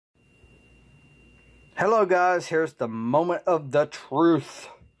Hello guys, here's the moment of the truth.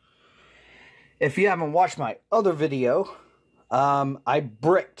 If you haven't watched my other video, I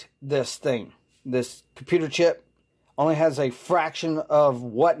bricked this thing. This computer chip only has a fraction of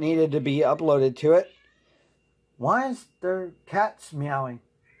what needed to be uploaded to it. Why is there cats meowing?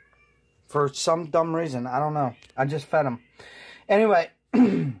 For some dumb reason, I don't know. I just fed them. Anyway,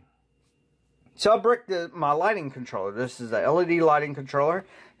 so I bricked my lighting controller. This is a LED lighting controller.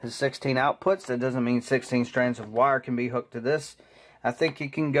 It has 16 outputs. That doesn't mean 16 strands of wire can be hooked to this. I think you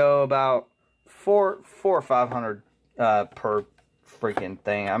can go about 400 or 500 per freaking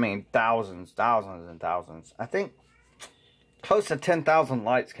thing. I mean, thousands and thousands. I think close to 10,000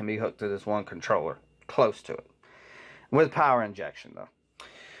 lights can be hooked to this one controller. Close to it. With power injection, though.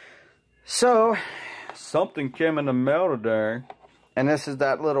 So, something came in the mail today. And this is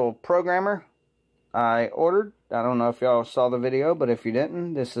that little programmer I ordered. I don't know if y'all saw the video, but if you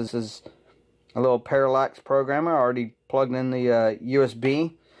didn't, this is a little parallax programmer. I already plugged in the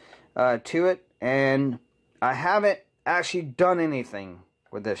USB to it, and I haven't actually done anything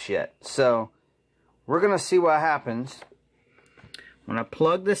with this yet. So we're gonna see what happens when I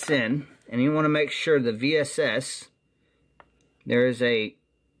plug this in. And you want to make sure the VSS, there is a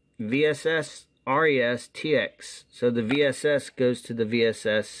VSS RES TX, so the VSS goes to the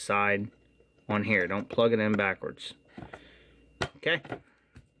VSS side on here. Don't plug it in backwards. Okay.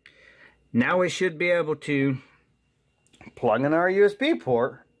 Now we should be able to plug in our USB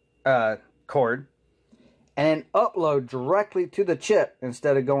port cord and upload directly to the chip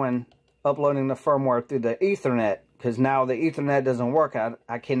instead of uploading the firmware through the Ethernet, because now the Ethernet doesn't work.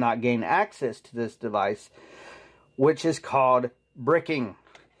 I cannot gain access to this device, which is called bricking.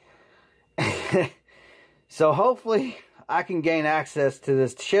 So hopefully I can gain access to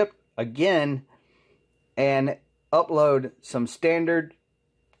this chip again and upload some standard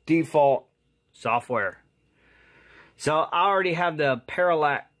default software. So I already have the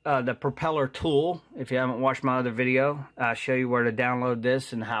propeller tool. If you haven't watched my other video, I'll show you where to download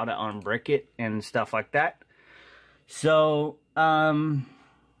this and how to unbrick it and stuff like that. So I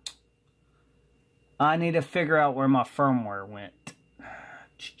need to figure out where my firmware went.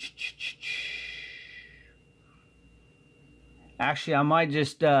 Actually, I might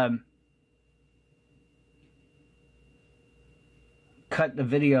just cut the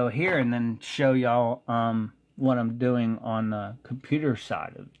video here and then show y'all what I'm doing on the computer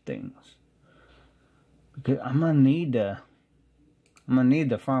side of things, because I'm gonna need the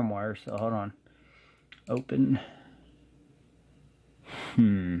firmware. So hold on, open.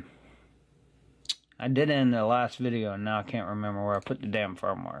 I did it in the last video, and now I can't remember where I put the damn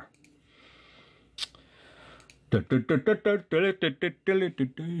firmware. I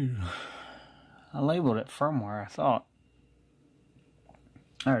labeled it firmware, I thought.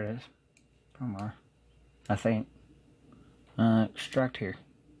 There it is. Firmware. I think. Extract here.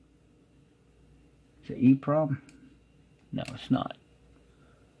 Is it EEPROM? No, it's not.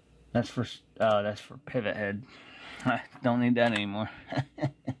 That's for pivot head. I don't need that anymore.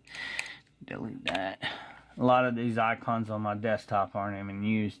 Delete that. A lot of these icons on my desktop aren't even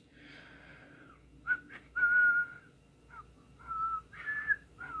used.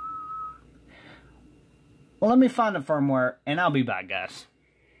 Well, let me find the firmware and I'll be back, guys.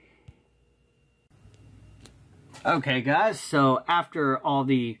 Okay, guys, so after all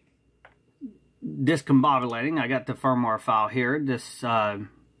the discombobulating, I got the firmware file here. This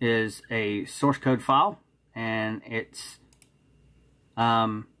is a source code file, and it's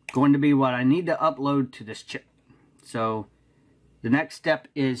going to be what I need to upload to this chip. So the next step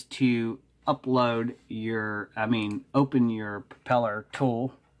is to open your propeller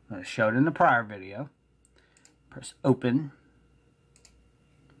tool that I showed in the prior video. Press open,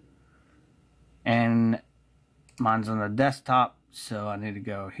 and mine's on the desktop, so I need to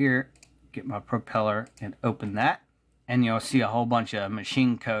go here, get my propeller and open that, and you'll see a whole bunch of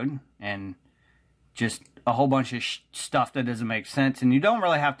machine code and just a whole bunch of stuff that doesn't make sense, and you don't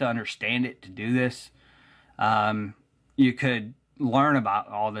really have to understand it to do this. You could learn about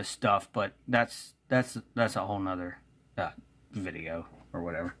all this stuff, but that's a whole nother video or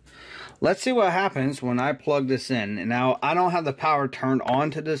whatever. Let's see what happens when I plug this in. And now I don't have the power turned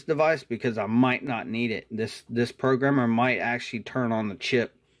on to this device because I might not need it. This programmer might actually turn on the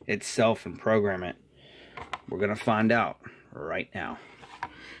chip itself and program it. We're gonna find out right now.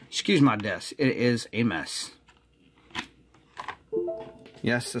 Excuse my desk, it is a mess.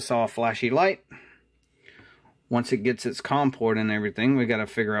 Yes, I saw a flashy light. Once it gets its COM port and everything, we gotta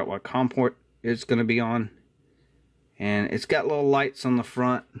figure out what COM port it's gonna be on. And it's got little lights on the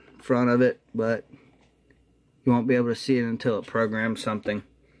front of it, but you won't be able to see it until it programs something.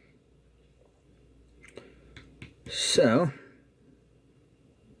 So,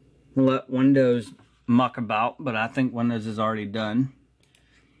 we'll let Windows muck about, but I think Windows is already done.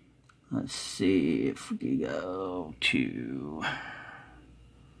 Let's see if we go to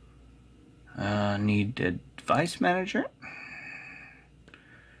need the device manager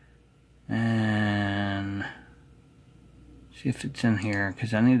and see if it's in here,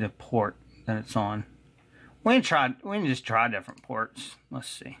 because I need a port that it's on. We can just try different ports. Let's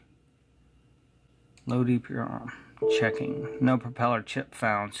see. Low DPR. Checking. No propeller chip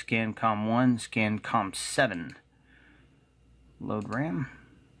found. Scan-Com 1, Scan-Com 7. Load RAM.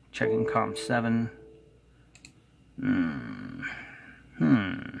 Checking COM 7.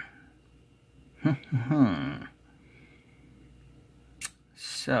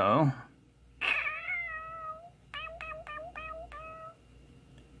 So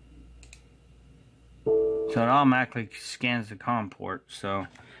it automatically scans the COM port. So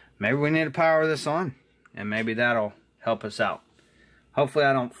maybe we need to power this on, and maybe that'll help us out. Hopefully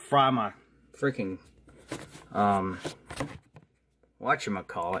I don't fry my freaking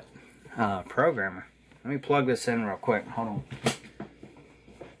whatchamacallit, programmer. Let me plug this in real quick. Hold on.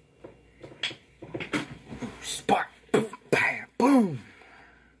 Spark! Boom! Bam! Boom!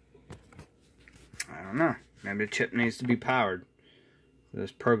 I don't know. Maybe the chip needs to be powered for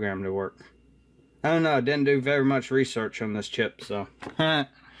this program to work. I don't know. I didn't do very much research on this chip, so. Let's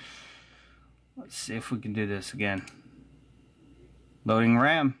see if we can do this again. Loading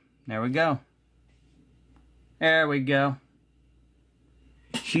RAM. There we go. There we go.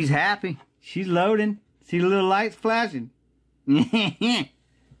 She's happy. She's loading. See the little lights flashing? Yeah,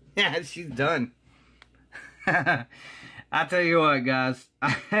 she's done. I tell you what, guys.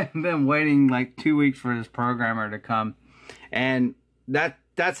 I've been waiting like 2 weeks for this programmer to come. And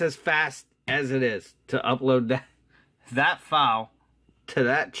that's as fast as it is to upload that file to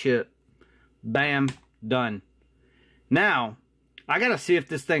that chip. Bam. Done. Now, I gotta see if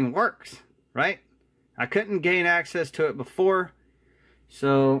this thing works, right? I couldn't gain access to it before.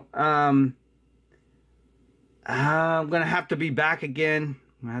 So, I'm going to have to be back again.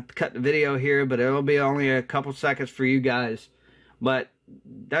 I'm going to have to cut the video here, but it'll be only a couple seconds for you guys. But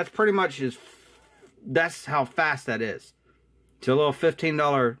that's pretty much that's how fast that is. It's a little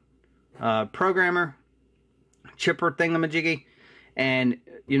 $15 programmer, chipper thingamajiggy, and,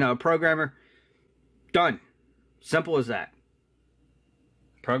 you know, programmer. Done. Simple as that.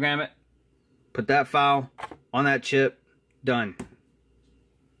 Program it. Put that file on that chip. Done.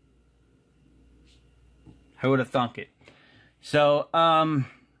 Who would have thunk it? So,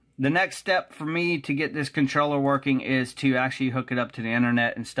 the next step for me to get this controller working is to actually hook it up to the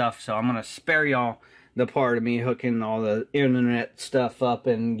internet and stuff. So I'm going to spare y'all the part of me hooking all the internet stuff up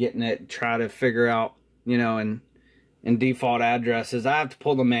and getting it, try to figure out, you know, and default addresses. I have to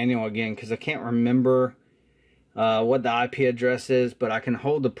pull the manual again because I can't remember what the IP address is, but I can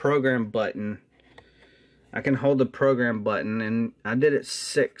hold the program button. I can hold the program button, and I did it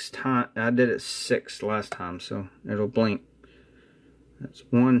 6 times. I did it 6 last time, so it'll blink. That's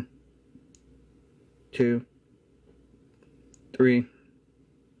 1, 2, 3,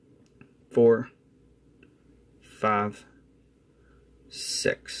 4, 5,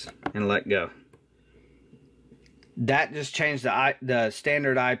 6, and let go. That just changed the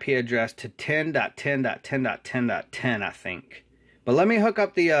standard IP address to 10.10.10.10.10, I think. But let me hook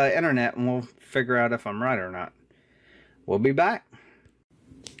up the internet, and we'll figure out if I'm right or not. We'll be back.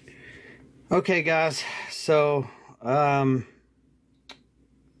 Okay, guys. So, alright.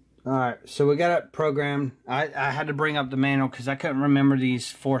 So we got it programmed. I had to bring up the manual because I couldn't remember these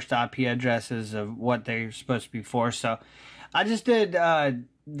forced IP addresses of what they're supposed to be for. So, I just did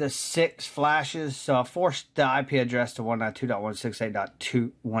the 6 flashes. So, I forced the IP address to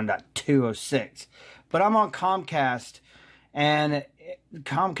 192.168.1.206. But I'm on Comcast. And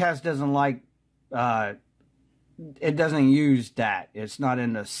Comcast doesn't like, it doesn't use that. It's not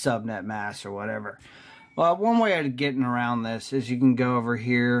in the subnet mask or whatever. Well, one way of getting around this is you can go over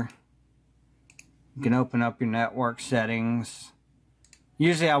here. You can open up your network settings.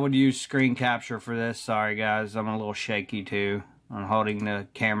 Usually I would use screen capture for this. Sorry guys, I'm a little shaky too on holding the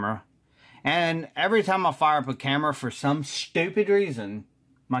camera. And every time I fire up a camera, for some stupid reason,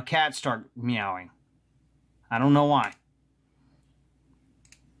 my cats start meowing. I don't know why.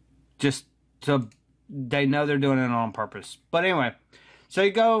 Just so they know they're doing it on purpose. But anyway, so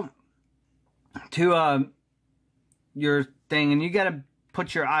you go to your thing, and you got to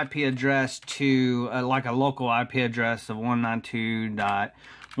put your IP address to like a local IP address of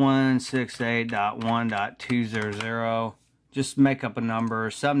 192.168.1.200. Just make up a number.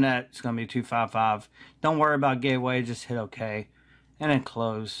 Subnet, it's going to be 255. Don't worry about gateway. Just hit OK. And then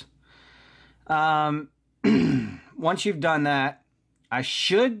close. once you've done that, I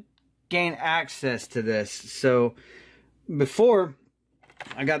should gain access to this. So before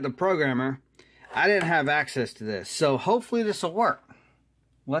I got the programmer, I didn't have access to this. So hopefully this will work.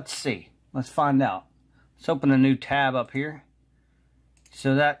 Let's see. Let's find out. Let's open a new tab up here.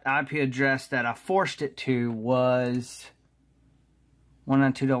 So that IP address that I forced it to was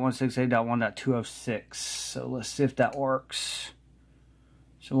 192.168.1.206. So let's see if that works.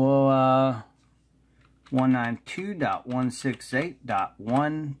 So we'll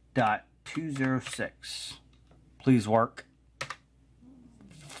 192.168.1.206. Please work.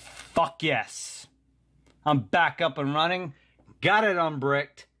 Fuck yes. I'm back up and running. Got it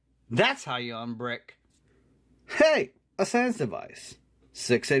unbricked. That's how you unbrick. Hey, a SANS device.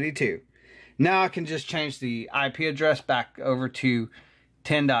 682. Now I can just change the IP address back over to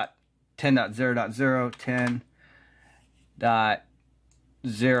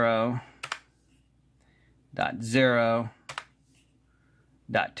 10.10.0.0,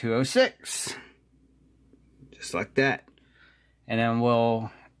 10.0.0.206. Just like that. And then we'll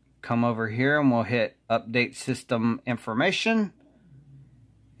come over here and we'll hit update system information.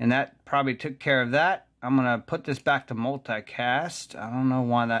 And that probably took care of that. I'm going to put this back to multicast. I don't know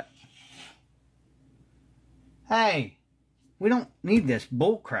why that... Hey, we don't need this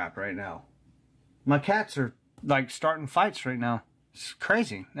bull crap right now. My cats are like starting fights right now. It's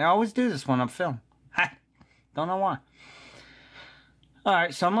crazy. They always do this when I'm filming. Don't know why.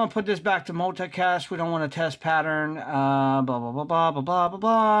 Alright, so I'm going to put this back to multicast. We don't want a test pattern. Blah, blah, blah, blah, blah, blah, blah,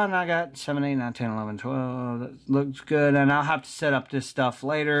 blah. And I got 7, 8, 9, 10, 11, 12. That looks good. And I'll have to set up this stuff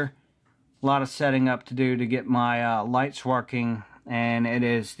later. A lot of setting up to do to get my lights working. And it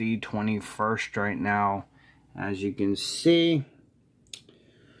is the 21st right now. As you can see,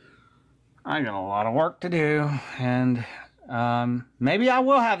 I got a lot of work to do. And maybe I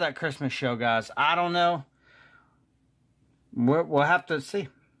will have that Christmas show, guys. I don't know. We'll have to see.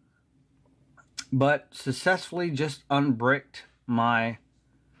 But successfully just unbricked my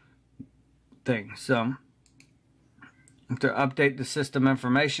thing. So to update the system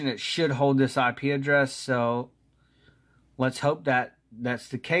information, it should hold this IP address. So let's hope that that's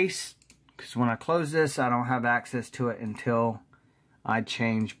the case. Because when I close this, I don't have access to it until I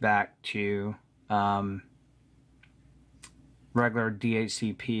change back to regular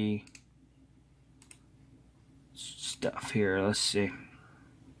DHCP stuff here. Let's see.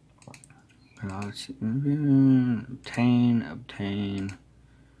 Obtain.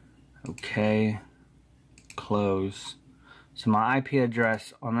 Okay. Close. So my IP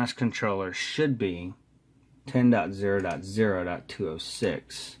address on this controller should be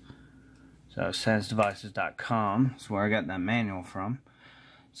 10.0.0.206. So sansdevices.com is where I got that manual from.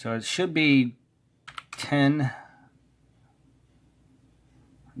 So it should be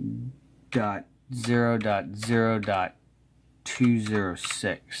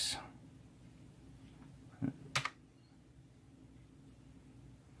 10.0.0.206.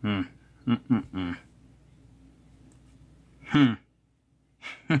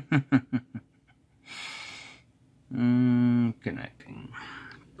 Connecting.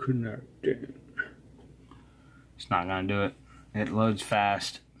 It's not gonna do it. It loads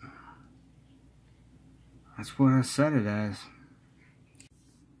fast. That's what I set it as.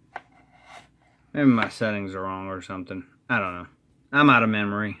 Maybe my settings are wrong or something. I don't know. I'm out of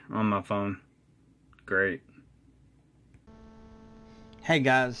memory on my phone. Great. Hey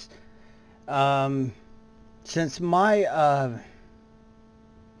guys, since my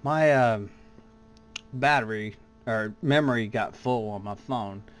battery or memory got full on my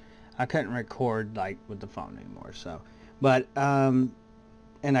phone, I couldn't record like with the phone anymore. So, but and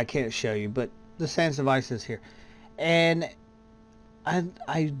I can't show you, but the SANS device is here, and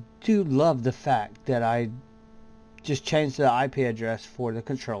I do love the fact that I just changed the IP address for the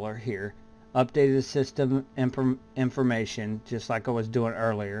controller here, updated the system information just like I was doing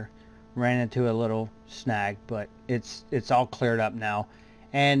earlier. Ran into a little snag, but it's all cleared up now,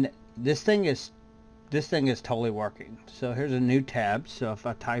 and this thing is totally working. So here's a new tab. So if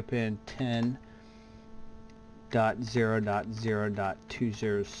I type in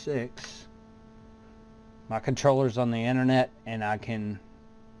 10.0.0.206, my controller's on the internet and I can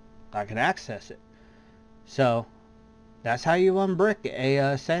access it. So that's how you unbrick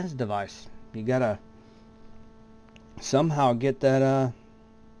a SANS device. You gotta somehow get that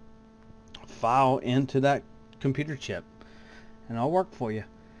file into that computer chip, and I'll work for you.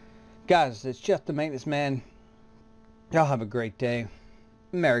 Guys, it's Jeff the Maintenance Man. Y'all have a great day.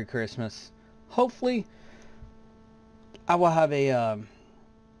 Merry Christmas. Hopefully I will have a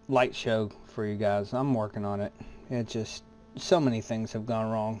light show for you guys. I'm working on it. It just, so many things have gone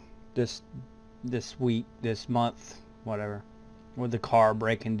wrong. This this week, this month, whatever, with the car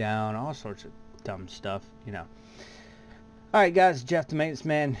breaking down, all sorts of dumb stuff, you know. Alright guys, Jeff the Maintenance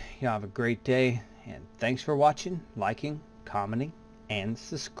Man, y'all have a great day, and thanks for watching, liking, commenting, and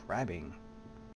subscribing.